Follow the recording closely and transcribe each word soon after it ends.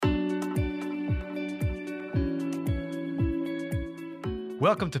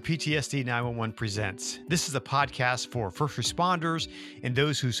Welcome to PTSD 911 Presents. This is a podcast for first responders and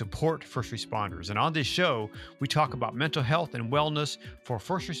those who support first responders. And on this show, we talk about mental health and wellness for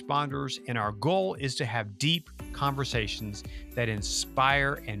first responders. And our goal is to have deep conversations that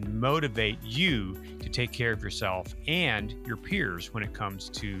inspire and motivate you to take care of yourself and your peers when it comes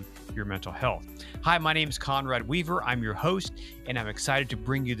to your mental health. Hi, my name is Conrad Weaver. I'm your host, and I'm excited to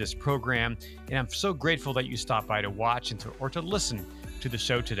bring you this program. And I'm so grateful that you stopped by to watch and to listen to the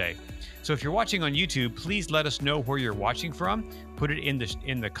show today. So if you're watching on YouTube, please let us know where you're watching from. Put it in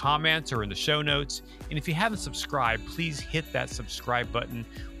the comments or in the show notes. And if you haven't subscribed, please hit that subscribe button.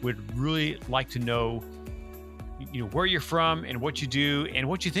 We'd really like to know, where you're from and what you do and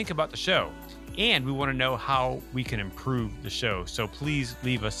what you think about the show. And we want to know how we can improve the show. So please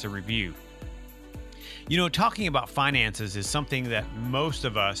leave us a review. Talking about finances is something that most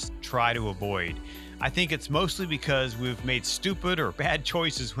of us try to avoid. I think it's mostly because we've made stupid or bad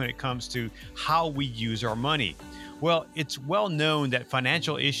choices when it comes to how we use our money. Well, it's well known that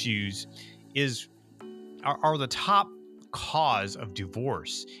financial issues are the top cause of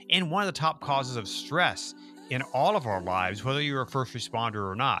divorce and one of the top causes of stress in all of our lives, whether you're a first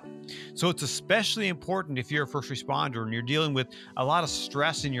responder or not. So it's especially important if you're a first responder and you're dealing with a lot of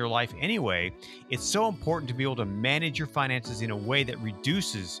stress in your life anyway. It's so important to be able to manage your finances in a way that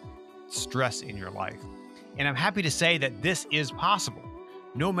reduces stress in your life. And I'm happy to say that this is possible.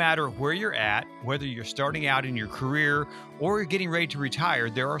 No matter where you're at, whether you're starting out in your career or you're getting ready to retire,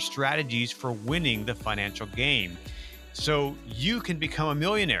 there are strategies for winning the financial game. So you can become a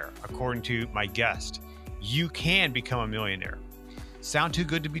millionaire, according to my guest. You can become a millionaire. Sound too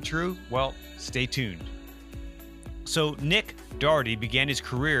good to be true? Well, stay tuned. So Nick Daugherty began his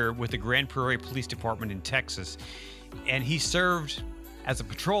career with the Grand Prairie Police Department in Texas, and he served as a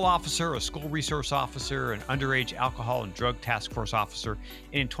patrol officer, a school resource officer, an underage alcohol and drug task force officer.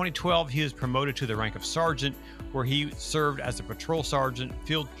 And in 2012, he was promoted to the rank of sergeant, where he served as a patrol sergeant,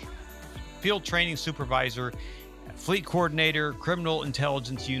 field training supervisor, fleet coordinator, criminal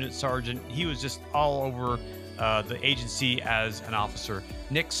intelligence unit sergeant. He was just all over the agency as an officer.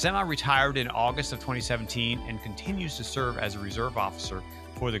 Nick semi-retired in August of 2017 and continues to serve as a reserve officer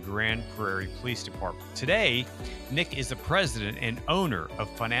for the Grand Prairie Police Department. Today, Nick is the president and owner of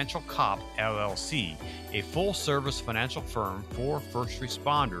Financial Cop LLC, a full-service financial firm for first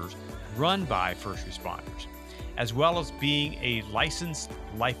responders run by first responders, as well as being a licensed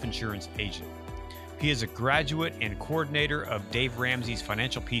life insurance agent. He is a graduate and coordinator of Dave Ramsey's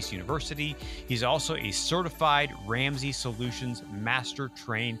Financial Peace University. He's also a certified Ramsey Solutions Master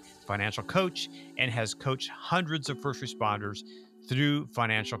Trained Financial Coach and has coached hundreds of first responders through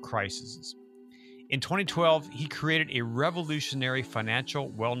financial crises. In 2012, he created a revolutionary financial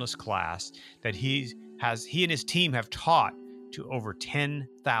wellness class that he and his team have taught to over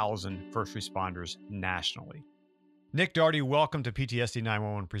 10,000 first responders nationally. Nick Daugherty, welcome to PTSD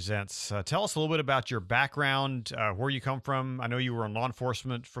 911 Presents. Tell us a little bit about your background, where you come from. I know you were in law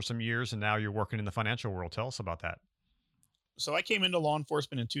enforcement for some years, and now you're working in the financial world. Tell us about that. So I came into law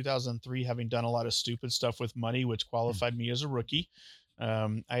enforcement in 2003, having done a lot of stupid stuff with money, which qualified me as a rookie.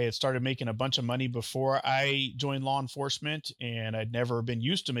 I had started making a bunch of money before I joined law enforcement, and I'd never been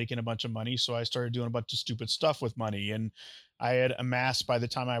used to making a bunch of money. So I started doing a bunch of stupid stuff with money. And I had amassed, by the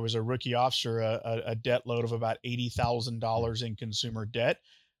time I was a rookie officer, a debt load of about $80,000 in consumer debt.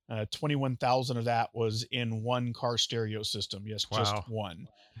 21,000 of that was in one car stereo system. Yes, just Wow. one.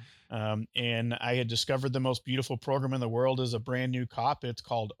 And I had discovered the most beautiful program in the world as a brand new cop. It's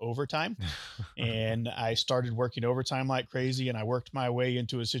called Overtime. And I started working overtime like crazy. And I worked my way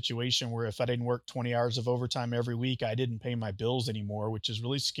into a situation where if I didn't work 20 hours of overtime every week, I didn't pay my bills anymore, which is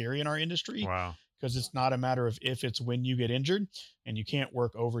really scary in our industry Wow. because it's not a matter of if, it's when you get injured, and you can't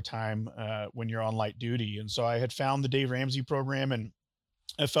work overtime when you're on light duty. And so I had found the Dave Ramsey program, and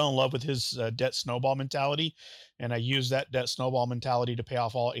I fell in love with his debt snowball mentality, and I used that debt snowball mentality to pay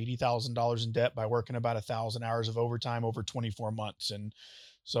off all $80,000 in debt by working about 1,000 hours of overtime over 24 months. And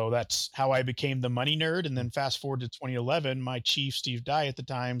so that's how I became the money nerd. And then fast forward to 2011, my chief, Steve Dye, at the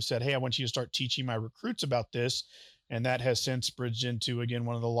time said, "Hey, I want you to start teaching my recruits about this." And that has since bridged into, again,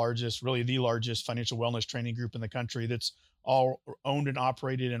 one of the largest, really the largest financial wellness training group in the country that's all owned and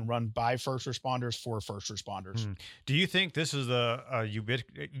operated and run by first responders for first responders. Do you think this is a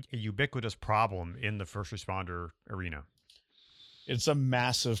ubiquitous problem in the first responder arena? It's a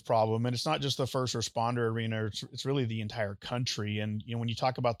massive problem, and it's not just the first responder arena. It's really the entire country. And, when you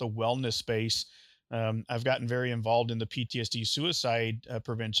talk about the wellness space, I've gotten very involved in the PTSD suicide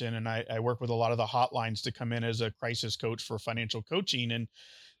prevention, and I work with a lot of the hotlines to come in as a crisis coach for financial coaching. And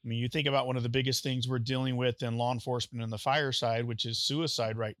I mean, you think about one of the biggest things we're dealing with in law enforcement and the fire side, which is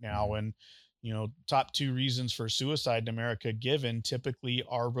suicide right now. Mhm. And, top two reasons for suicide in America given typically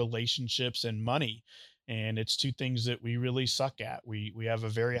are relationships and money. And it's two things that we really suck at. We have a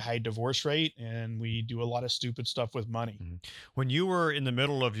very high divorce rate and we do a lot of stupid stuff with money. Mhm. When you were in the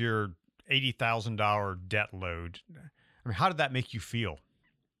middle of your $80,000 debt load, I mean, how did that make you feel?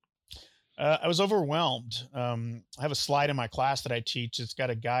 I was overwhelmed. I have a slide in my class that I teach. It's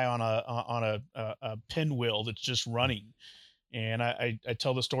got a guy on a pinwheel that's just running, and I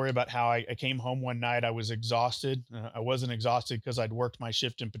tell the story about how I came home one night. I was exhausted. I wasn't exhausted because I'd worked my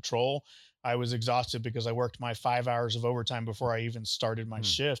shift in patrol. I was exhausted because I worked my 5 hours of overtime before I even started my Hmm.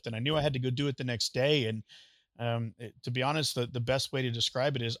 shift, and I knew I had to go do it the next day. And to be honest, the best way to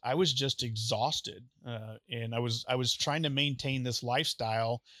describe it is I was just exhausted, and I was trying to maintain this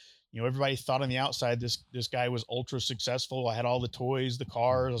lifestyle. Everybody thought on the outside this guy was ultra successful. I had all the toys, the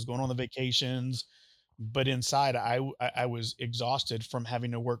cars, I was going on the vacations, but inside I was exhausted from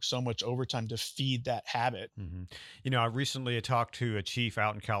having to work so much overtime to feed that habit. Hmm. I recently talked to a chief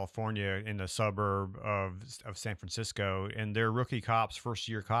out in California in the suburb of San Francisco, and their rookie cops, first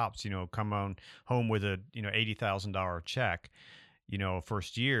year cops, come on home with a $80,000 check,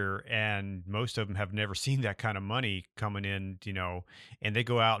 first year, and most of them have never seen that kind of money coming in, and they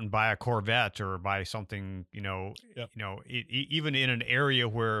go out and buy a Corvette or buy something, Yep. even in an area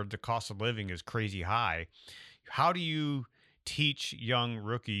where the cost of living is crazy high. How do you teach young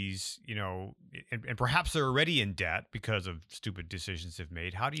rookies, and perhaps they're already in debt because of stupid decisions they've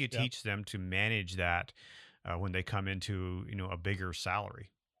made? How do you Yep. teach them to manage that when they come into, a bigger salary?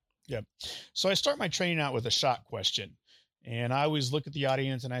 Yep. So I start my training out with a shot question. And I always look at the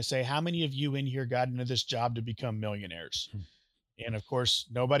audience and I say, how many of you in here got into this job to become millionaires? Hmm. And of course,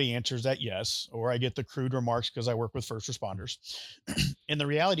 nobody answers that yes, or I get the crude remarks because I work with first responders. And the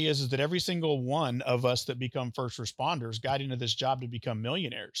reality is that every single one of us that become first responders got into this job to become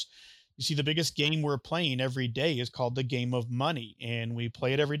millionaires. You see, the biggest game we're playing every day is called the game of money, and we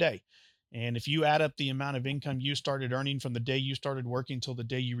play it every day. And if you add up the amount of income you started earning from the day you started working till the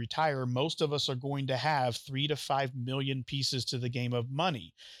day you retire, most of us are going to have 3 to 5 million pieces to the game of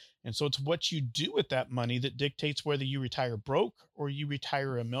money. And so it's what you do with that money that dictates whether you retire broke or you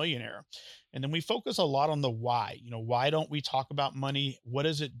retire a millionaire. And then we focus a lot on the why. Why don't we talk about money? What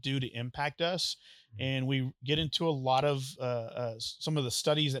does it do to impact us? And we get into a lot of some of the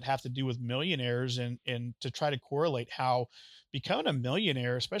studies that have to do with millionaires and to try to correlate how becoming a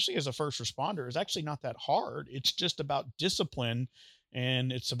millionaire, especially as a first responder, is actually not that hard. It's just about discipline.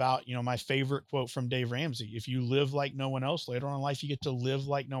 And it's about, my favorite quote from Dave Ramsey: if you live like no one else later on in life, you get to live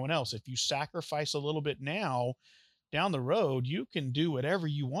like no one else. If you sacrifice a little bit now, down the road, you can do whatever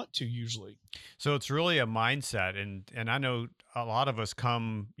you want to usually. So it's really a mindset, and I know a lot of us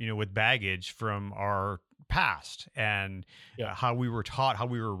come, with baggage from our past and Yep. how we were taught, how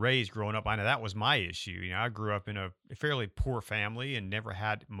we were raised growing up. I know that was my issue. I grew up in a fairly poor family and never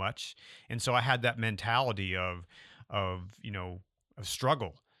had much, and so I had that mentality of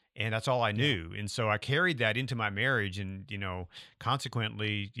struggle. And that's all I Yeah. knew. And so I carried that into my marriage. And,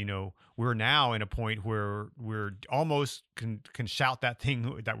 consequently, we're now in a point where we're almost can shout that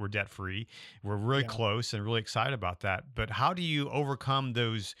thing that we're debt free. We're really Yeah. close and really excited about that. But how do you overcome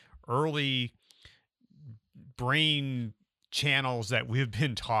those early brain channels that we've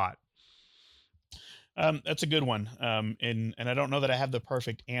been taught? That's a good one. And I don't know that I have the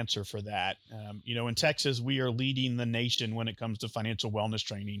perfect answer for that. In Texas, we are leading the nation when it comes to financial wellness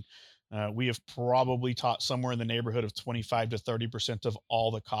training. We have probably taught somewhere in the neighborhood of 25 to 30% of all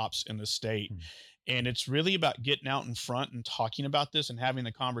the cops in the state. Hmm. And it's really about getting out in front and talking about this and having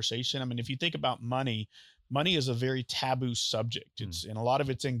the conversation. I mean, if you think about money, money is a very taboo subject. Hmm. And a lot of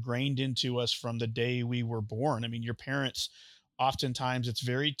it's ingrained into us from the day we were born. I mean, your parents, oftentimes it's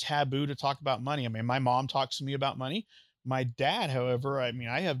very taboo to talk about money. I mean, my mom talks to me about money. My dad, however, I mean,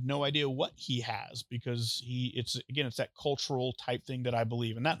 I have no idea what he has because it's that cultural type thing that I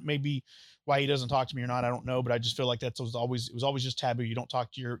believe. And that may be why he doesn't talk to me or not. I don't know, but I just feel like it was always just taboo. You don't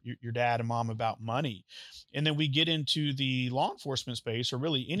talk to your dad and mom about money. And then we get into the law enforcement space or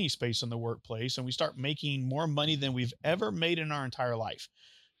really any space in the workplace, and we start making more money than we've ever made in our entire life.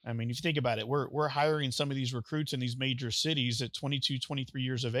 I mean, if you think about it, we're hiring some of these recruits in these major cities at 22, 23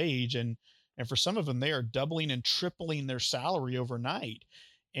 years of age, and for some of them, they are doubling and tripling their salary overnight.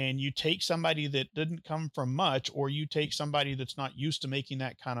 And you take somebody that didn't come from much, or you take somebody that's not used to making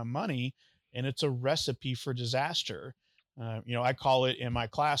that kind of money, and it's a recipe for disaster. I call it in my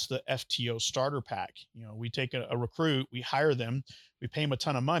class the FTO starter pack. We take a recruit, we hire them, we pay them a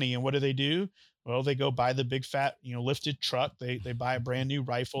ton of money, and what do? Well, they go buy the big fat, lifted truck. They buy a brand new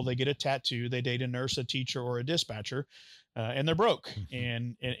rifle. They get a tattoo. They date a nurse, a teacher, or a dispatcher, and they're broke.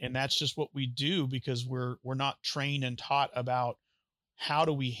 Mhm. And that's just what we do because we're not trained and taught about how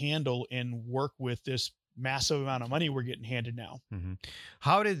do we handle and work with this massive amount of money we're getting handed now. Mhm.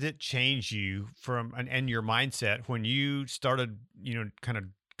 How did it change you and your mindset when you started, kind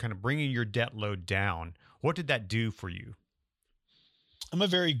of bringing your debt load down? What did that do for you? I'm a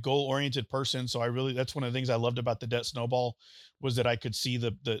very goal oriented person, so that's one of the things I loved about the debt snowball was that I could see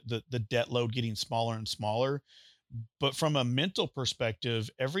the debt load getting smaller and smaller. But from a mental perspective,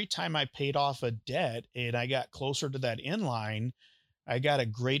 every time I paid off a debt and I got closer to that end line, I got a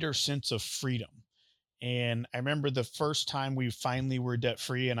greater sense of freedom. And I remember the first time we finally were debt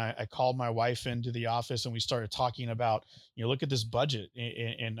free, and I called my wife into the office and we started talking about, look at this budget.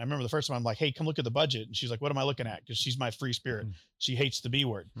 And I remember the first time I'm like, hey, come look at the budget. And she's like, what am I looking at? Because she's my free spirit. Mhm. She hates the B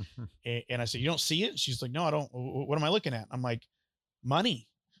word. Mhm. And I said, you don't see it? She's like, no, I don't. What am I looking at? I'm like, money.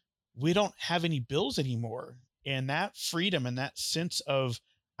 We don't have any bills anymore. And that freedom and that sense of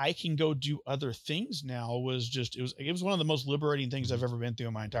I can go do other things now was just it was one of the most liberating things I've Mhm. ever been through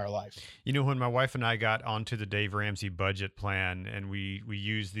in my entire life. When my wife and I got onto the Dave Ramsey budget plan and we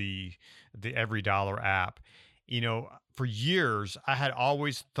used the Every Dollar app, for years I had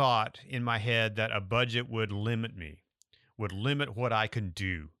always thought in my head that a budget would limit me, would limit what I can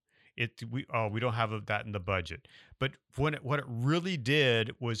do. We don't have that in the budget. But what it really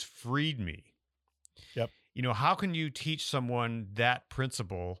did was freed me. Yep. How can you teach someone that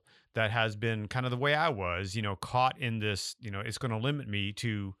principle that has been kind of the way I was, caught in this, it's going to limit me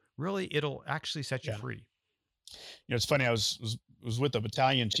to really, it'll actually set you Yeah. free. It's funny. I was with a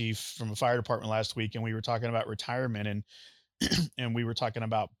battalion chief from a fire department last week, and we were talking about retirement, and we were talking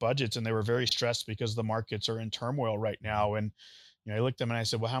about budgets, and they were very stressed because the markets are in turmoil right now. And I looked at him and I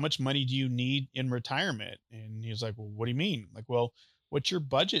said, "Well, how much money do you need in retirement?" And he was like, "Well, what do you mean?" Like, "Well, what's your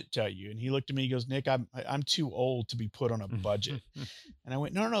budget tell you?" And he looked at me. He goes, "Nick, I'm too old to be put on a budget." And I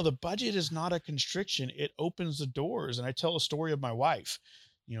went, "No, no, no. The budget is not a constriction. It opens the doors." And I tell a story of my wife.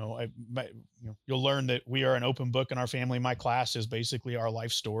 You'll learn that we are an open book in our family. My class is basically our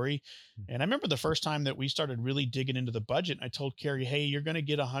life story. And I remember the first time that we started really digging into the budget, I told Carrie, "Hey, you're going to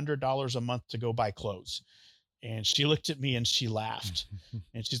get $100 a month to go buy clothes." And she looked at me and she laughed.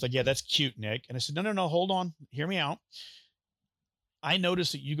 And she's like, "Yeah, that's cute, Nick." And I said, "No, no, no, hold on. Hear me out. I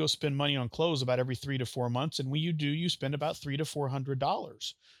notice that you go spend money on clothes about every 3 to 4 months. And when you do, you spend about $300 to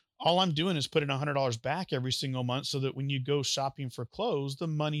 $400. All I'm doing is putting $100 back every single month so that when you go shopping for clothes, the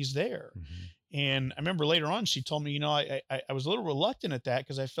money's there." And I remember later on, she told me, I was a little reluctant at that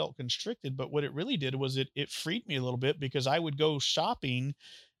because I felt constricted. But what it really did was it freed me a little bit because I would go shopping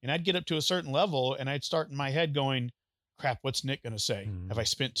and I'd get up to a certain level and I'd start in my head going, crap, what's Nick going to say? Have I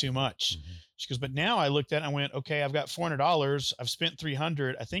spent too much? She goes, but now I looked at it and I went, okay, I've got $400. I've spent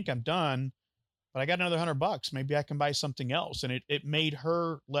 300. I think I'm done, but I got another $100. Maybe I can buy something else. And it made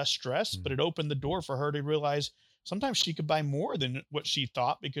her less stressed, but it opened the door for her to realize sometimes she could buy more than what she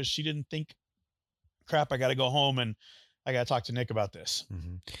thought because she didn't think, crap, I got to go home and I got to talk to Nick about this.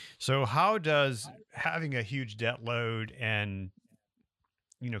 So how does having a huge debt load and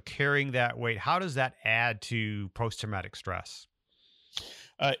carrying that weight, how does that add to post-traumatic stress?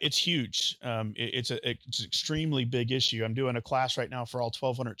 It's huge. It's an extremely big issue. I'm doing a class right now for all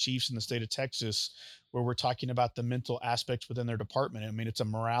 1,200 chiefs in the state of Texas, where we're talking about the mental aspects within their department. I mean, it's a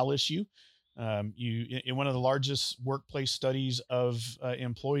morale issue. In one of the largest workplace studies of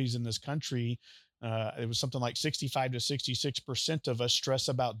employees in this country, it was something like 65 to 66% of us stress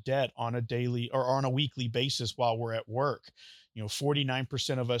about debt on a daily or on a weekly basis while we're at work.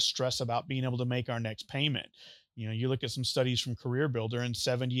 49% of us stress about being able to make our next payment. You look at some studies from Career Builder, and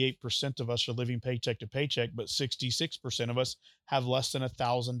 78% of us are living paycheck to paycheck, but 66% of us have less than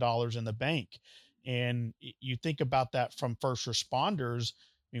 $1,000 in the bank. And you think about that from first responders.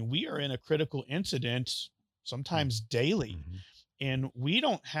 I mean, we are in a critical incident sometimes daily, and we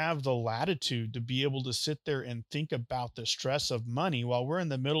don't have the latitude to be able to sit there and think about the stress of money while we're in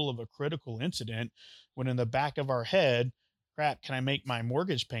the middle of a critical incident, when in the back of our head, crap, can I make my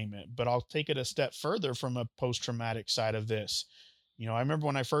mortgage payment? But I'll take it a step further from a post-traumatic side of this. I remember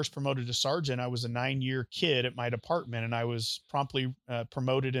when I first promoted to sergeant, I was a 9-year kid at my department, and I was promptly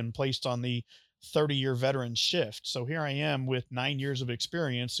promoted and placed on the 30-year veteran shift. So here I am with 9 years of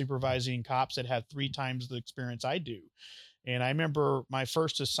experience supervising cops that had 3 times the experience I do. And I remember my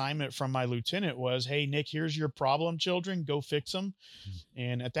first assignment from my lieutenant was, "Hey, Nick, here's your problem children. Go fix them."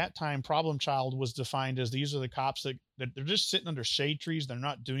 And at that time, problem child was defined as these are the cops that they're just sitting under shade trees. They're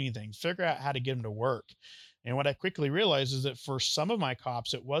not doing anything. Figure out how to get them to work. And what I quickly realized is that for some of my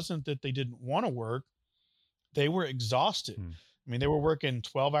cops, it wasn't that they didn't want to work, they were exhausted. Mm. I mean, they were working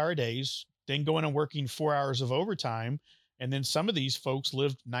 12-hour days, then going and working 4 hours of overtime. And then some of these folks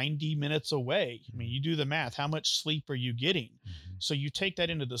lived 90 minutes away. I mean, you do the math. How much sleep are you getting? Mm-hmm. So you take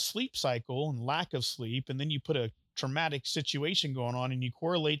that into the sleep cycle and lack of sleep, and then you put a traumatic situation going on and you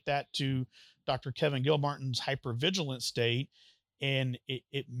correlate that to Dr. Kevin Gilmartin's hypervigilant state, and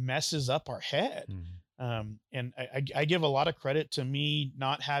it messes up our head. Mm-hmm. And I give a lot of credit to me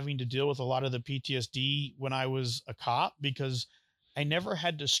not having to deal with a lot of the PTSD when I was a cop, because I never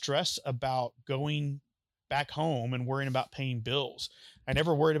had to stress about going back home and worrying about paying bills. I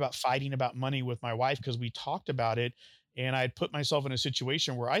never worried about fighting about money with my wife because we talked about it. And I'd put myself in a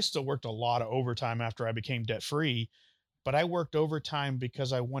situation where I still worked a lot of overtime after I became debt free, but I worked overtime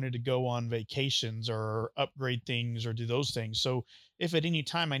because I wanted to go on vacations or upgrade things or do those things. So if at any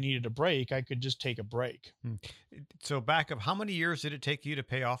time I needed a break, I could just take a break. Mm. So back up, how many years did it take you to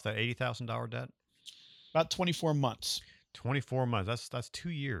pay off that $80,000 debt? About 24 months. 24 months. That's 2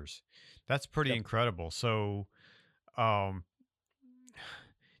 years. That's pretty Yep. incredible. So, um,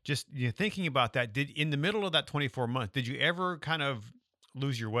 just thinking about that, did in the middle of that 24 months, did you ever kind of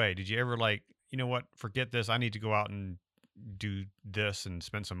lose your way? Did you ever like, you know what, forget this, I need to go out and do this and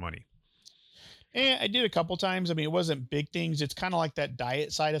spend some money? And I did a couple times. I mean, it wasn't big things. It's kind of like that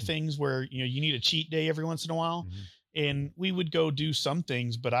diet side of things where, you need a cheat day every once in a while. Mm-hmm. And we would go do some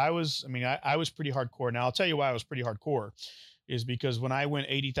things, but I was pretty hardcore. Now I'll tell you why I was pretty hardcore is because when I went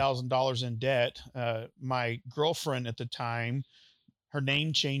 $80,000 in debt, my girlfriend at the time, her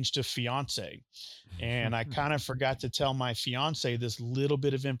name changed to fiance. And I kind of forgot to tell my fiance this little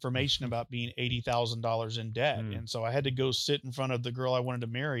bit of information about being $80,000 in debt. Mm. And so I had to go sit in front of the girl I wanted to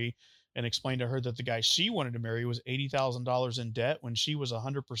marry and explain to her that the guy she wanted to marry was $80,000 in debt when she was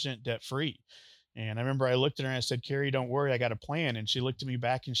 100% debt free. And I remember I looked at her and I said, Carrie, don't worry, I got a plan. And she looked at me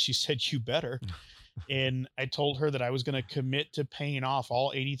back and she said, you better. And I told her that I was going to commit to paying off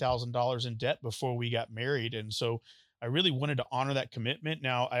all $80,000 in debt before we got married. And so I really wanted to honor that commitment.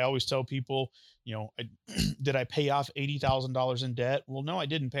 Now, I always tell people, did I pay off $80,000 in debt? Well, no, I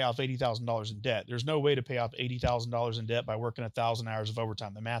didn't pay off $80,000 in debt. There's no way to pay off $80,000 in debt by working 1,000 hours of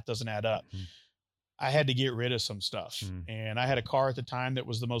overtime. The math doesn't add up. Mm-hmm. I had to get rid of some stuff. And I had a car at the time that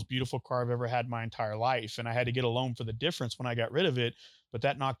was the most beautiful car I've ever had in my entire life. And I had to get a loan for the difference when I got rid of it, but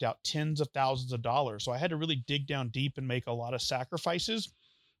that knocked out tens of thousands of dollars. So I had to really dig down deep and make a lot of sacrifices.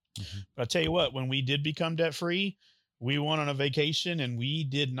 Mm-hmm. But I'll tell you what, when we did become debt free, we went on a vacation and we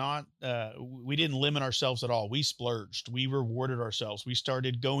didn't limit ourselves at all. We splurged, we rewarded ourselves. We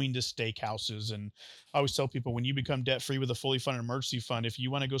started going to steakhouses. And I always tell people, when you become debt free with a fully funded emergency fund, if you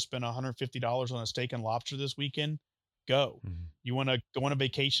want to go spend $150 on a steak and lobster this weekend, go. Mm-hmm. You want to go on a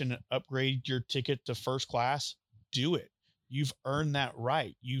vacation and upgrade your ticket to first class, do it. You've earned that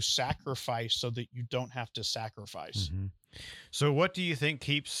right. You sacrifice so that you don't have to sacrifice. Mm-hmm. So what do you think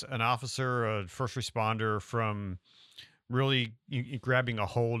keeps an officer, a first responder, from really grabbing a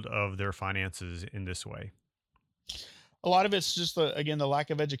hold of their finances in this way? A lot of it's just the lack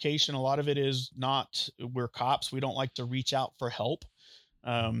of education. A lot of it is we're cops. We don't like to reach out for help.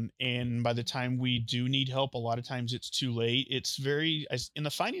 And by the time we do need help, a lot of times it's too late. In the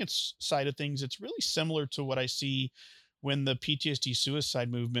finance side of things, it's really similar to what I see when the PTSD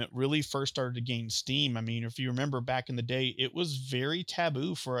suicide movement really first started to gain steam. I mean, if you remember back in the day, it was very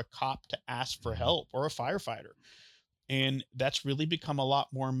taboo for a cop to ask for help, or a firefighter. And that's really become a lot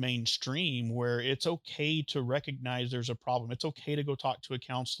more mainstream, where it's okay to recognize there's a problem. It's okay to go talk to a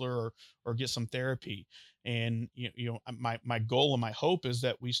counselor or get some therapy. And my goal and my hope is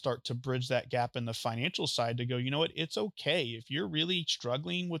that we start to bridge that gap in the financial side to go, you know what, it's okay if you're really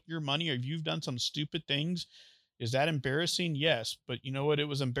struggling with your money, or if you've done some stupid things. Is that embarrassing? Yes. But you know what? It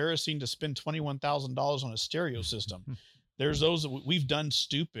was embarrassing to spend $21,000 on a stereo system. There's those that we've done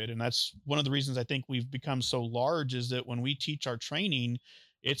stupid. And that's one of the reasons I think we've become so large, is that when we teach our training,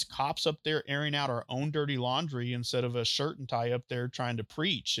 it's cops up there airing out our own dirty laundry instead of a shirt and tie up there trying to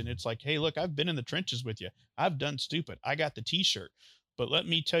preach. And it's like, hey, look, I've been in the trenches with you. I've done stupid. I got the t-shirt, but let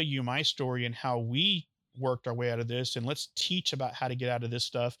me tell you my story and how we worked our way out of this. And let's teach about how to get out of this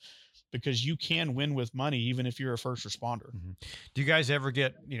stuff, because you can win with money, even if you're a first responder. Mm-hmm. Do you guys ever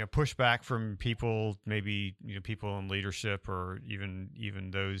get, pushback from people, maybe, people in leadership, or even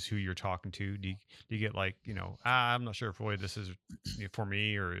those who you're talking to? Do you get like, I'm not sure if really this is for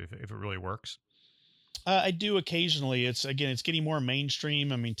me, or if it really works? I do occasionally. It's getting more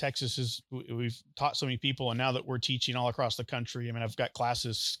mainstream. I mean, we've taught so many people, and now that we're teaching all across the country, I mean, I've got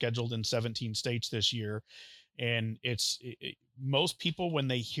classes scheduled in 17 states this year. And most people, when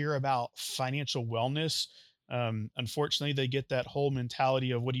they hear about financial wellness, Unfortunately, they get that whole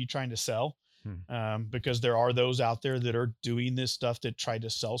mentality of what are you trying to sell? Hmm. Because there are those out there that are doing this stuff that try to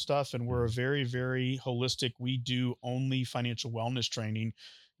sell stuff. And we're a Hmm. very, very holistic. We do only financial wellness training,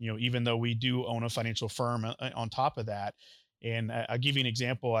 even though we do own a financial firm on top of that. And I'll give you an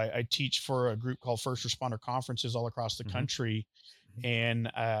example. I teach for a group called First Responder Conferences all across the Hmm. country. And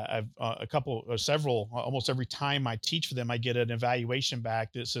I've several, almost every time I teach for them, I get an evaluation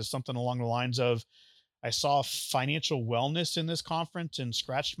back that says something along the lines of, I saw financial wellness in this conference and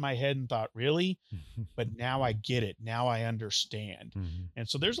scratched my head and thought, really? But now I get it. Now I understand. Hmm. And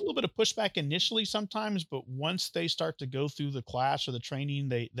so there's a little bit of pushback initially sometimes, but once they start to go through the class or the training,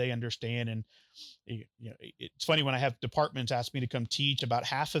 they understand. And it's funny when I have departments ask me to come teach, about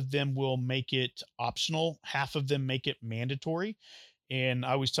half of them will make it optional, half of them make it mandatory. And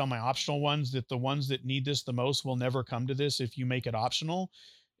I always tell my optional ones that the ones that need this the most will never come to this if you make it optional.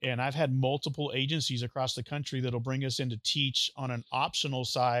 And I've had multiple agencies across the country that'll bring us in to teach on an optional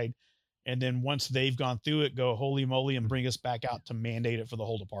side. And then once they've gone through it, go holy moly and bring us back out to mandate it for the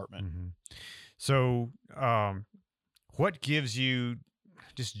whole department. Hmm. So, what gives you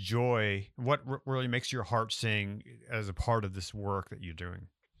just joy? What really makes your heart sing as a part of this work that you're doing?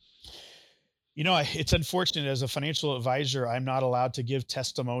 It's unfortunate as a financial advisor, I'm not allowed to give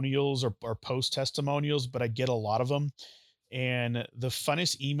testimonials or post testimonials, but I get a lot of them. And the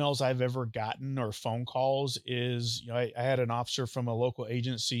funnest emails I've ever gotten or phone calls is, I had an officer from a local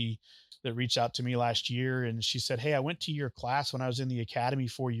agency that reached out to me last year, and she said, "Hey, I went to your class when I was in the academy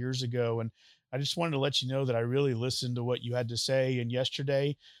 4 years ago. And I just wanted to let you know that I really listened to what you had to say. And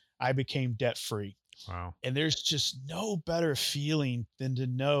yesterday I became debt free." Wow. And there's just no better feeling than to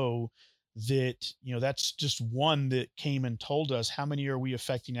know that, that's just one that came and told us. How many are we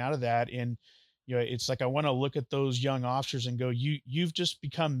affecting out of that? And it's like I want to look at those young officers and go, you've just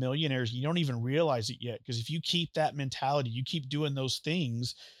become millionaires. You don't even realize it yet. Because if you keep that mentality, you keep doing those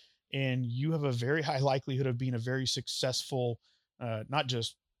things, and you have a very high likelihood of being a very successful, not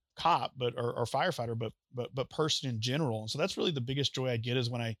just cop, but or firefighter, but person in general. And so that's really the biggest joy I get, is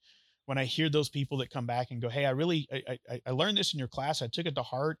when I hear those people that come back and go, "Hey, I learned this in your class. I took it to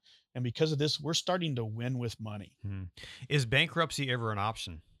heart, and because of this, we're starting to win with money." Hmm. Is bankruptcy ever an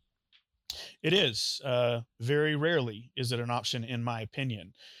option? It is, very rarely is it an option, in my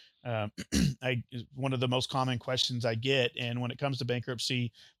opinion. Um, one of the most common questions I get, and when it comes to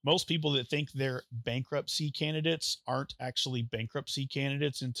bankruptcy, most people that think they're bankruptcy candidates aren't actually bankruptcy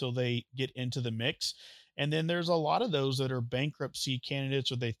candidates until they get into the mix. And then there's a lot of those that are bankruptcy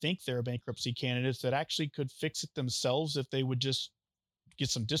candidates, or they think they're bankruptcy candidates, that actually could fix it themselves if they would just get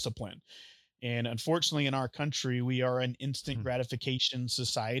some discipline. And unfortunately, in our country, we are an instant Hmm. gratification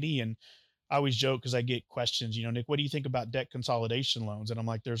society. And I always joke, because I get questions, Nick, what do you think about debt consolidation loans? And I'm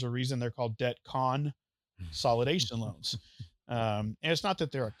like, there's a reason they're called debt consolidation loans. And it's not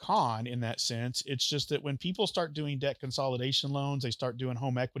that they're a con in that sense. It's just that when people start doing debt consolidation loans, they start doing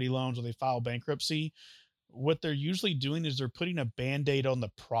home equity loans, or they file bankruptcy, what they're usually doing is they're putting a band-aid on the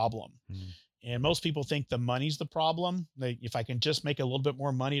problem. Hmm. And most people think the money's the problem. If I can just make a little bit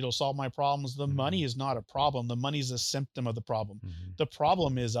more money, it'll solve my problems. The Hmm. money is not a problem. The money is a symptom of the problem. Hmm. The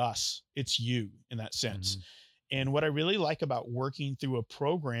problem is us. It's you, in that sense. Hmm. And what I really like about working through a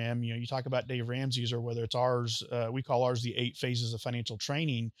program, you talk about Dave Ramsey's, or whether it's ours, we call ours the 8 phases of financial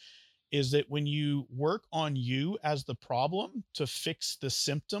training, is that when you work on you as the problem to fix the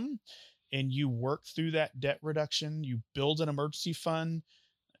symptom, and you work through that debt reduction, you build an emergency fund,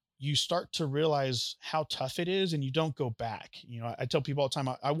 you start to realize how tough it is, and you don't go back. I tell people all the time,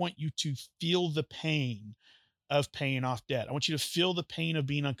 I want you to feel the pain of paying off debt. I want you to feel the pain of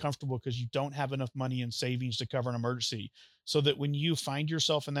being uncomfortable because you don't have enough money in savings to cover an emergency. So that when you find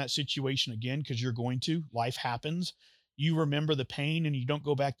yourself in that situation again, because you're going to, life happens, you remember the pain and you don't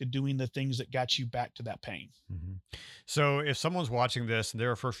go back to doing the things that got you back to that pain. Hmm. So, if someone's watching this and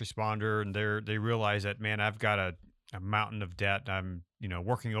they're a first responder and they realize that, man, I've got a mountain of debt. I'm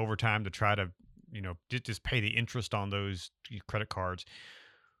working overtime to try to just pay the interest on those credit cards.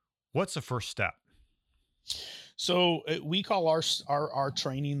 What's the first step? So we call our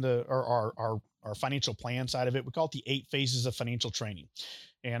training, the or our financial plan side of it, we call it the 8 phases of financial training.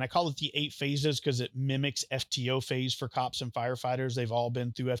 And I call it the 8 phases because it mimics FTO phase for cops and firefighters. They've all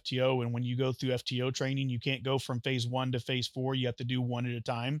been through FTO. And when you go through FTO training, you can't go from phase 1 to phase 4. You have to do one at a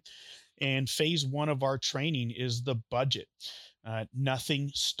time. And phase 1 of our training is the budget. Nothing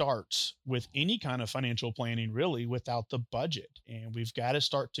starts with any kind of financial planning really without the budget. And we've got to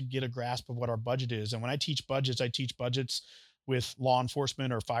start to get a grasp of what our budget is. And when I teach budgets with law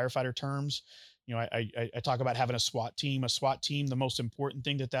enforcement or firefighter terms. I talk about having a SWAT team. A SWAT team, the most important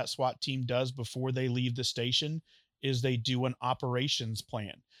thing that SWAT team does before they leave the station is they do an operations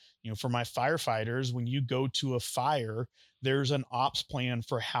plan. For my firefighters, when you go to a fire, there's an ops plan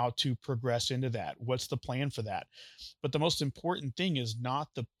for how to progress into that. What's the plan for that? But the most important thing is not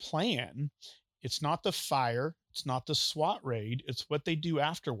the plan. It's not the fire. It's not the SWAT raid. It's what they do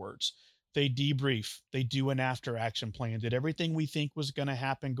afterwards. They debrief. They do an after action plan. Did everything we think was going to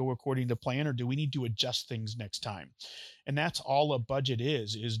happen go according to plan, or do we need to adjust things next time? And that's all a budget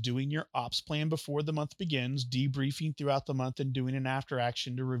is doing your ops plan before the month begins, debriefing throughout the month, and doing an after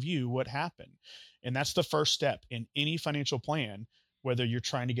action to review what happened. And that's the first step in any financial plan, whether you're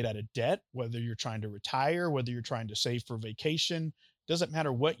trying to get out of debt, whether you're trying to retire, whether you're trying to save for vacation. Doesn't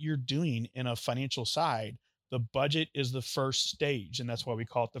matter what you're doing in a financial side. The budget is the first stage, and that's why we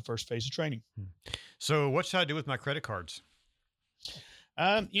call it the first phase of training. So what should I do with my credit cards?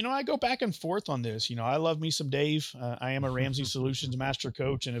 I go back and forth on this. I love me some Dave. I am a Ramsey Solutions Master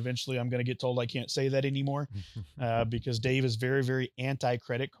Coach, and eventually I'm going to get told I can't say that anymore because Dave is very, very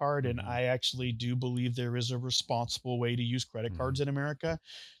anti-credit card, and I actually do believe there is a responsible way to use credit cards in America.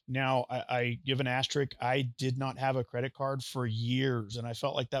 Now, I give an asterisk. I did not have a credit card for years, and I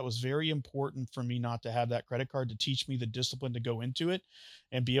felt like that was very important for me not to have that credit card to teach me the discipline to go into it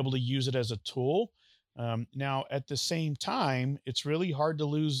and be able to use it as a tool. Now, at the same time, it's really hard to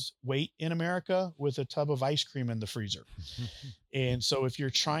lose weight in America with a tub of ice cream in the freezer. And so if you're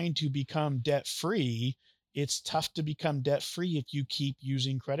trying to become debt free, it's tough to become debt free if you keep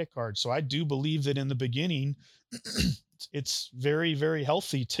using credit cards. So I do believe that in the beginning, it's very, very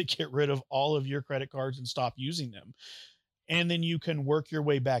healthy to get rid of all of your credit cards and stop using them. And then you can work your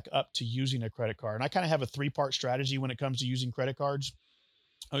way back up to using a credit card. And I kind of have a 3-part strategy when it comes to using credit cards.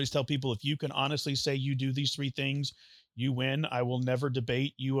 I always tell people, if you can honestly say you do these 3 things, you win. I will never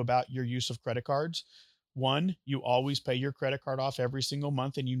debate you about your use of credit cards. 1, you always pay your credit card off every single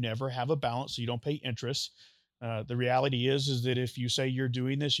month and you never have a balance, so you don't pay interest. The reality is that if you say you're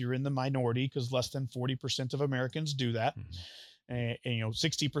doing this, you're in the minority because less than 40% of Americans do that. And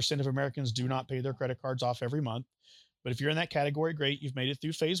 60% of Americans do not pay their credit cards off every month. But if you're in that category, great. You've made it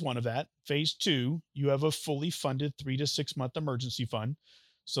through phase 1 of that. Phase 2, you have a fully funded 3 to 6 month emergency fund,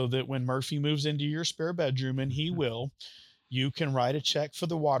 so that when Murphy moves into your spare bedroom, and he will, you can write a check for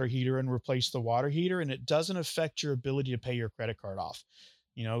the water heater and replace the water heater, and it doesn't affect your ability to pay your credit card off.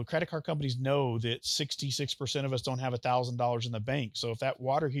 Credit card companies know that 66% of us don't have $1,000 in the bank. So if that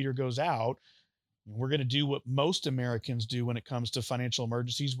water heater goes out, we're going to do what most Americans do when it comes to financial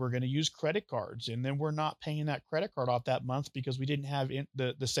emergencies. We're going to use credit cards, and then we're not paying that credit card off that month because we didn't have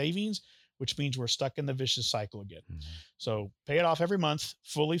the savings, which means we're stuck in the vicious cycle again. So pay it off every month,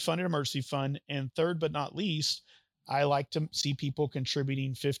 fully funded emergency fund. And third, but not least, I like to see people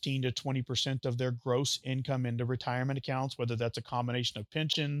contributing 15 to 20% of their gross income into retirement accounts, whether that's a combination of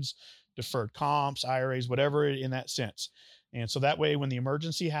pensions, deferred comps, IRAs, whatever in that sense. And so that way, when the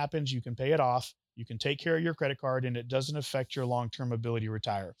emergency happens, you can pay it off, you can take care of your credit card, and it doesn't affect your long-term ability to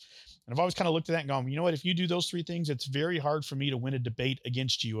retire. And I've always kind of looked at that and gone, you know what, if you do those 3 things, it's very hard for me to win a debate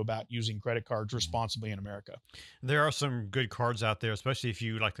against you about using credit cards responsibly in America. There are some good cards out there, especially if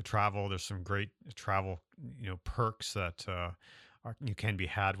you like to travel. There's some great travel, perks that you can be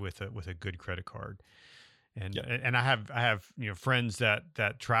had with a good credit card. And and I have friends that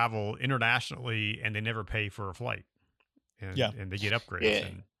travel internationally and they never pay for a flight, and they get upgrades. Yeah.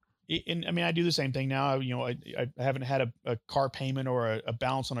 And I mean, I do the same thing now. I haven't had a car payment or a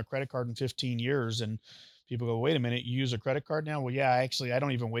balance on a credit card in 15 years. And people go, wait a minute, you use a credit card now? Well, yeah, actually, I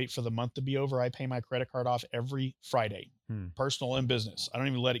don't even wait for the month to be over. I pay my credit card off every Friday, personal and business. I don't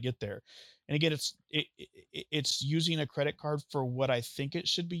even let it get there. And again, it's using a credit card for what I think it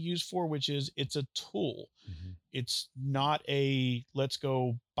should be used for, which is it's a tool. It's not let's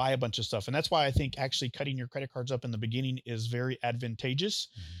go buy a bunch of stuff. And that's why I think actually cutting your credit cards up in the beginning is very advantageous.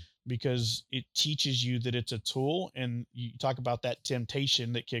 Because it teaches you that it's a tool. And you talk about that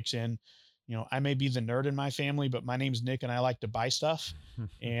temptation that kicks in. I may be the nerd in my family, but my name's Nick and I like to buy stuff.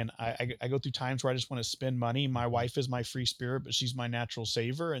 And I go through times where I just want to spend money. My wife is my free spirit, but she's my natural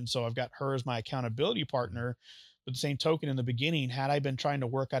saver. And so I've got her as my accountability partner. But the same token, in the beginning, had I been trying to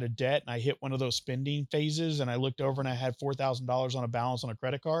work out of debt and I hit one of those spending phases and I looked over and I had $4,000 on a balance on a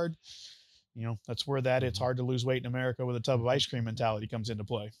credit card, that's where it's hard to lose weight in America with a tub of ice cream mentality comes into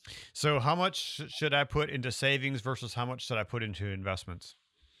play. So how much should I put into savings versus how much should I put into investments?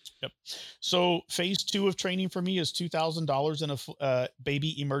 Yep. So phase 2 of training for me is $2,000 in a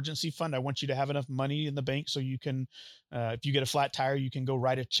baby emergency fund. I want you to have enough money in the bank so you can, if you get a flat tire, you can go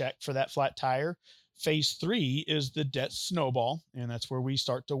write a check for that flat tire. Phase three is the debt snowball, and that's where we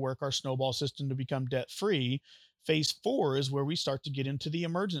start to work our snowball system to become debt free. Phase four is where we start to get into the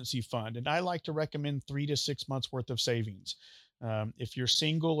emergency fund. And I like to recommend 3 to 6 months worth of savings. If you're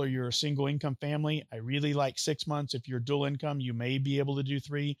single or you're a single income family, I really like 6 months. If you're dual income, you may be able to do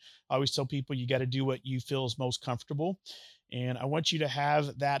three. I always tell people you got to do what you feel is most comfortable. And I want you to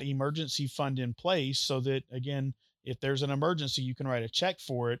have that emergency fund in place so that, again, if there's an emergency, you can write a check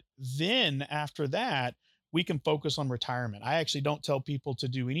for it. Then after that, we can focus on retirement. I actually don't tell people to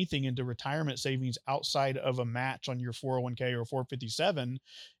do anything into retirement savings outside of a match on your 401k or 457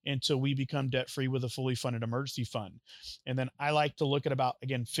 until we become debt free with a fully funded emergency fund. And then I like to look at about,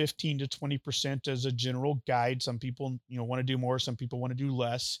 again, 15 to 20% as a general guide. Some people, want to do more, some people want to do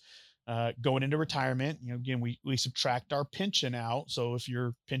less. Going into retirement, again, we subtract our pension out. So if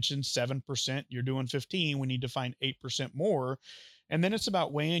your pension's 7%, you're doing 15, we need to find 8% more. And then it's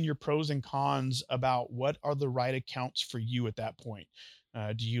about weighing your pros and cons about what are the right accounts for you at that point.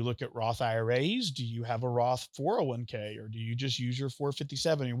 Do you look at Roth IRAs? Do you have a Roth 401k, or do you just use your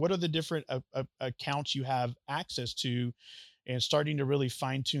 457? And what are the different accounts you have access to, and starting to really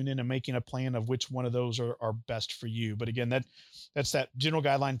fine tune in and making a plan of which one of those are best for you. But again, that's that general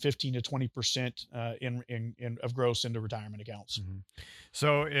guideline, 15 to 20% in of gross into retirement accounts. Mm-hmm.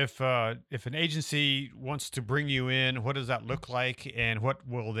 So if an agency wants to bring you in, what does that look like, and what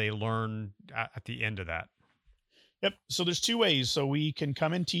will they learn at the end of that? Yep. So there's two ways. So we can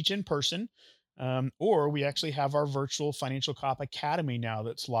come and teach in person, or we actually have our virtual Financial Cop Academy now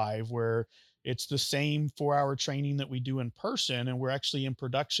that's live, where it's the same 4-hour training that we do in person. And we're actually in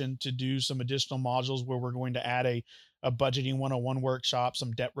production to do some additional modules where we're going to add a budgeting 101 workshop,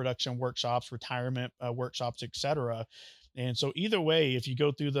 some debt reduction workshops, retirement workshops, et cetera. And so either way, if you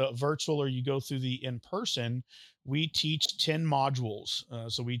go through the virtual or you go through the in-person, we teach 10 modules.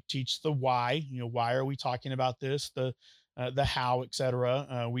 So we teach the why, why are we talking about this? The how, et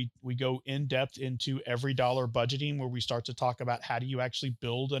cetera. We go in depth into every dollar budgeting, where we start to talk about how do you actually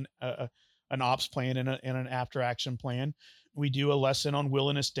build an ops plan and an after action plan. We do a lesson on will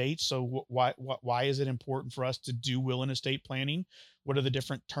and estate. So why is it important for us to do will and estate planning? What are the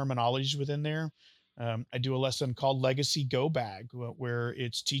different terminologies within there? I do a lesson called Legacy Go Bag, where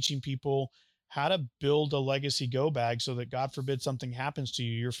it's teaching people how to build a legacy go bag so that, God forbid, something happens to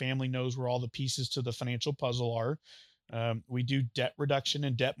you, your family knows where all the pieces to the financial puzzle are. We do debt reduction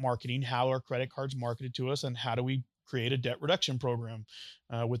and debt marketing, how are credit cards marketed to us, and how do we create a debt reduction program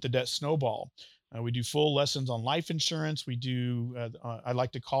with the debt snowball. We do full lessons on life insurance. We do, I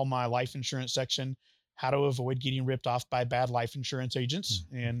like to call my life insurance section, how to avoid getting ripped off by bad life insurance agents.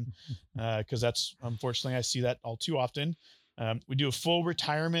 And because that's, unfortunately, I see that all too often. We do a full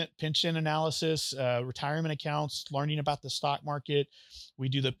retirement pension analysis, retirement accounts, learning about the stock market. We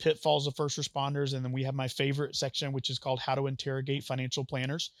do the pitfalls of first responders. And then we have my favorite section, which is called How to Interrogate Financial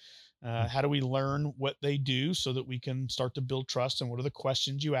Planners. How do we learn what they do so that we can start to build trust, and what are the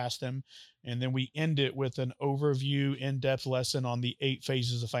questions you ask them? And then we end it with an overview, in-depth lesson on the 8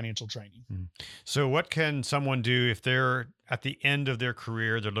 phases of financial training. So what can someone do if they're at the end of their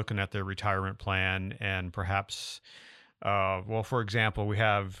career, they're looking at their retirement plan, and perhaps, for example, we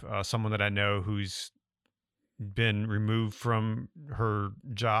have someone that I know who's been removed from her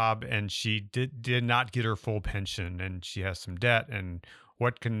job, and she did not get her full pension, and she has some debt. And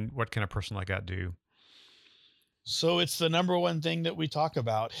what can a person like that do? So it's the number one thing that we talk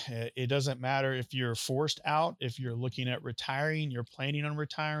about. It doesn't matter if you're forced out, if you're looking at retiring, you're planning on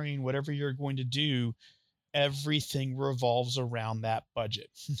retiring, whatever you're going to do, everything revolves around that budget.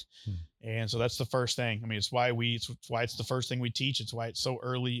 And so that's the first thing. I mean, it's why it's the first thing we teach. It's why it's so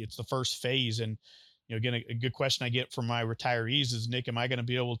early. It's the first phase. And, again, a good question I get from my retirees is, Nick, am I going to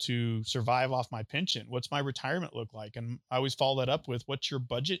be able to survive off my pension? What's my retirement look like? And I always follow that up with, what's your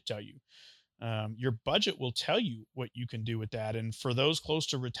budget tell you? Your budget will tell you what you can do with that. And for those close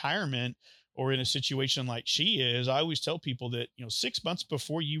to retirement or in a situation like she is, I always tell people that, 6 months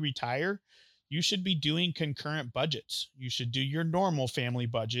before you retire, you should be doing concurrent budgets. You should do your normal family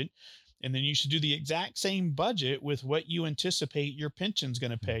budget, and then you should do the exact same budget with what you anticipate your pension's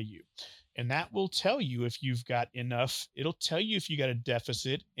going to pay you. And that will tell you if you've got enough. It'll tell you if you got a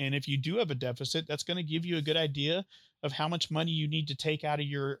deficit. And if you do have a deficit, that's going to give you a good idea of how much money you need to take out of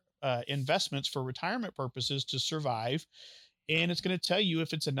your investments for retirement purposes to survive. And it's going to tell you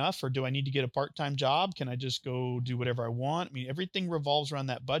if it's enough, or do I need to get a part-time job? Can I just go do whatever I want? I mean, everything revolves around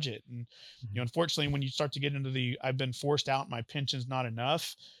that budget. And, unfortunately, when you start to get into I've been forced out, my pension's not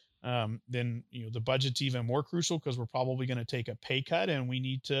enough, then, the budget's even more crucial, because we're probably going to take a pay cut, and we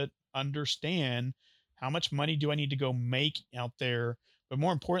need to understand how much money do I need to go make out there but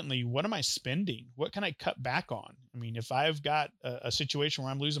more importantly, what am I spending? What can I cut back on? I mean, if I've got a situation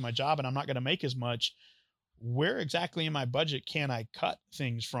where I'm losing my job and I'm not going to make as much, where exactly in my budget can I cut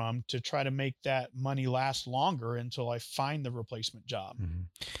things from to try to make that money last longer until I find the replacement job? Mhm.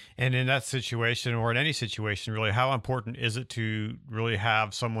 And in that situation, or in any situation, really, how important is it to really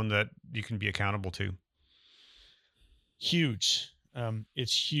have someone that you can be accountable to? Huge.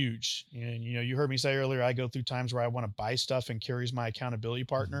 It's huge. And you heard me say earlier, I go through times where I want to buy stuff, and Carrie's my accountability Mhm.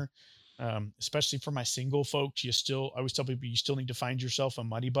 partner. Especially for my single folks, I always tell people, you still need to find yourself a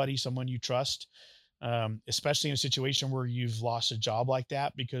money buddy, someone you trust. Especially in a situation where you've lost a job like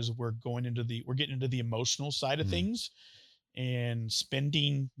that, because we're getting into the emotional side of Mhm. things, and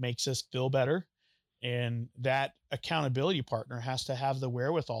spending makes us feel better. And that accountability partner has to have the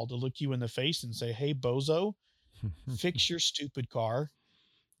wherewithal to look you in the face and say, "Hey, bozo, fix your stupid car."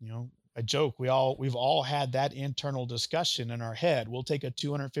 I joke, we've all had that internal discussion in our head. We'll take a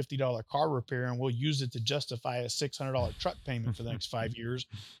 $250 car repair and we'll use it to justify a $600 truck payment for the next 5 years,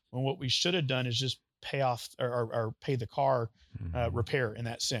 when what we should have done is just pay off, or pay the car Mhm. repair in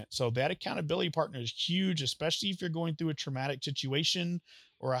that sense. So that accountability partner is huge, especially if you're going through a traumatic situation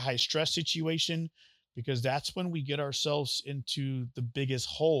or a high stress situation, because that's when we get ourselves into the biggest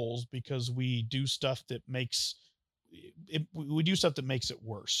holes, because we do stuff that makes it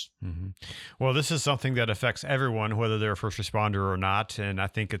worse. Mhm. Well, this is something that affects everyone, whether they're a first responder or not. And I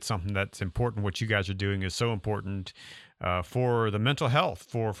think it's something that's important. What you guys are doing is so important for the mental health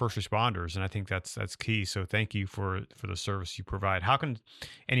for first responders, and I think that's key. So thank you for the service you provide. How can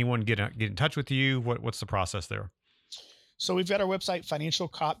anyone get in touch with you? What's the process there? So we've got our website,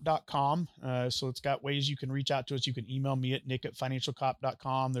 financialcop.com. So it's got ways you can reach out to us. You can email me at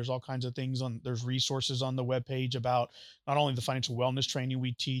nick@financialcop.com. There's all kinds of things there's resources on the webpage about not only the financial wellness training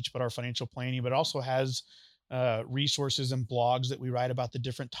we teach, but our financial planning, but it also has resources and blogs that we write about the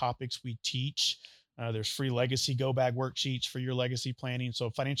different topics we teach. There's free legacy go bag worksheets for your legacy planning. So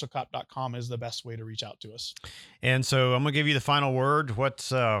financialcop.com is the best way to reach out to us. And so I'm gonna give you the final word.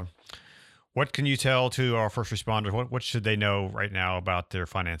 What can you tell to our first responders? What should they know right now about their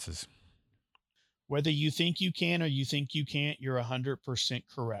finances? Whether you think you can or you think you can't, you're 100%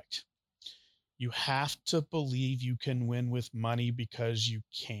 correct. You have to believe you can win with money, because you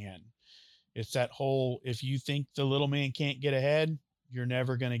can. It's that whole, if you think the little man can't get ahead, you're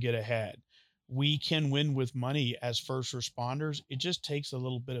never going to get ahead. We can win with money as first responders. It just takes a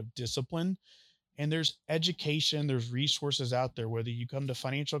little bit of discipline. And there's education, there's resources out there, whether you come to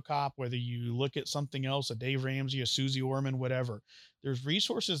Financial Cop, whether you look at something else, a Dave Ramsey, a Susie Orman, whatever. There's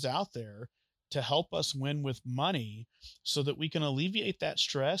resources out there to help us win with money, so that we can alleviate that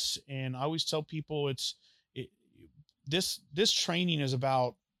stress. And I always tell people, it, this training is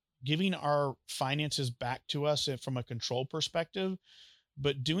about giving our finances back to us from a control perspective,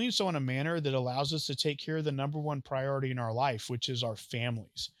 but doing so in a manner that allows us to take care of the number one priority in our life, which is our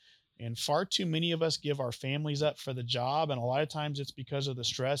families. And far too many of us give our families up for the job. And a lot of times it's because of the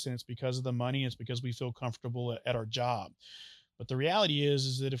stress, and it's because of the money. It's because we feel comfortable at our job. But the reality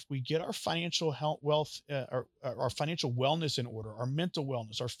is that if we get our financial health, wealth, our financial wellness in order, our mental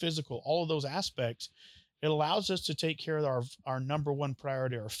wellness, our physical, all of those aspects, it allows us to take care of our number one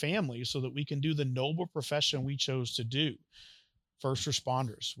priority, our family, so that we can do the noble profession we chose to do. First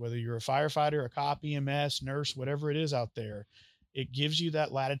responders, whether you're a firefighter, a cop, EMS, nurse, whatever it is out there, it gives you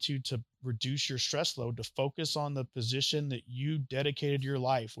that latitude to reduce your stress load, to focus on the position that you dedicated your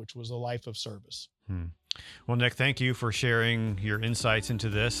life, which was a life of service. Hmm. Well, Nick, thank you for sharing your insights into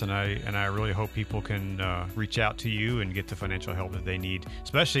this, and I really hope people can reach out to you and get the financial help that they need,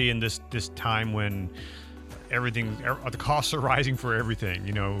 especially in this time when the costs are rising for everything.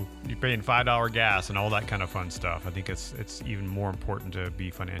 You're paying $5 gas and all that kind of fun stuff. I think it's even more important to be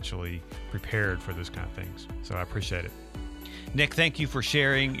financially prepared for those kind of things. So I appreciate it. Nick, thank you for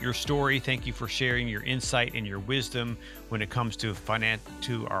sharing your story. Thank you for sharing your insight and your wisdom when it comes to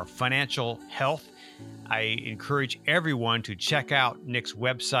our financial health. I encourage everyone to check out Nick's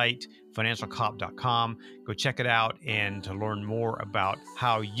website, financialcop.com. Go check it out, and to learn more about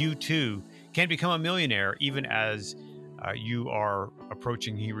how you too can become a millionaire, even as you are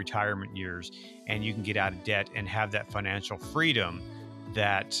approaching your retirement years, and you can get out of debt and have that financial freedom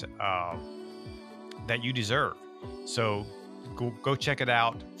that you deserve. So go check it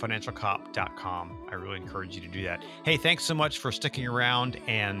out, financialcop.com. I really encourage you to do that. Hey, thanks so much for sticking around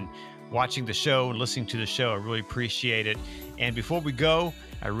and watching the show and listening to the show. I really appreciate it. And before we go,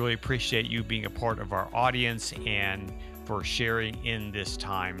 I really appreciate you being a part of our audience and for sharing in this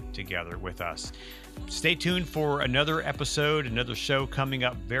time together with us. Stay tuned for another episode, another show coming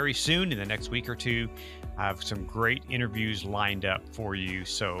up very soon in the next week or two. I have some great interviews lined up for you.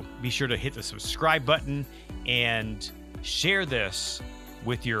 So be sure to hit the subscribe button and share this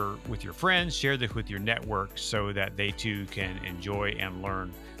with your friends, share this with your network so that they too can enjoy and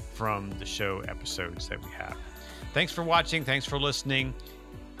learn from the show episodes that we have. Thanks for watching. Thanks for listening.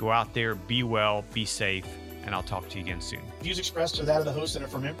 Go out there, be well, be safe, and I'll talk to you again soon. Views expressed are that of the host and are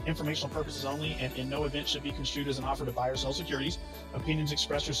for informational purposes only, and in no event should be construed as an offer to buy or sell securities. Opinions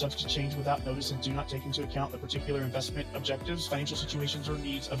expressed are subject to change without notice and do not take into account the particular investment objectives, financial situations, or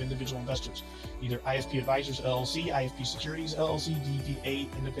needs of individual investors. Neither IFP Advisors LLC, IFP Securities LLC,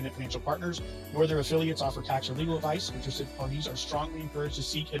 DBA Independent Financial Partners, nor their affiliates offer tax or legal advice. Interested parties are strongly encouraged to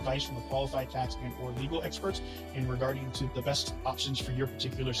seek advice from a qualified tax and or legal experts in regarding to the best options for your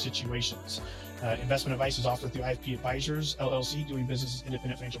particular situations. Investment advice is offered through IFP Advisors LLC, doing business as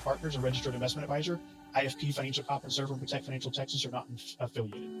Independent Financial Partners, a registered investment advisor. IFP Financial Corp and Server and Protect Financial Texas are not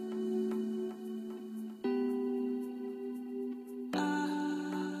affiliated.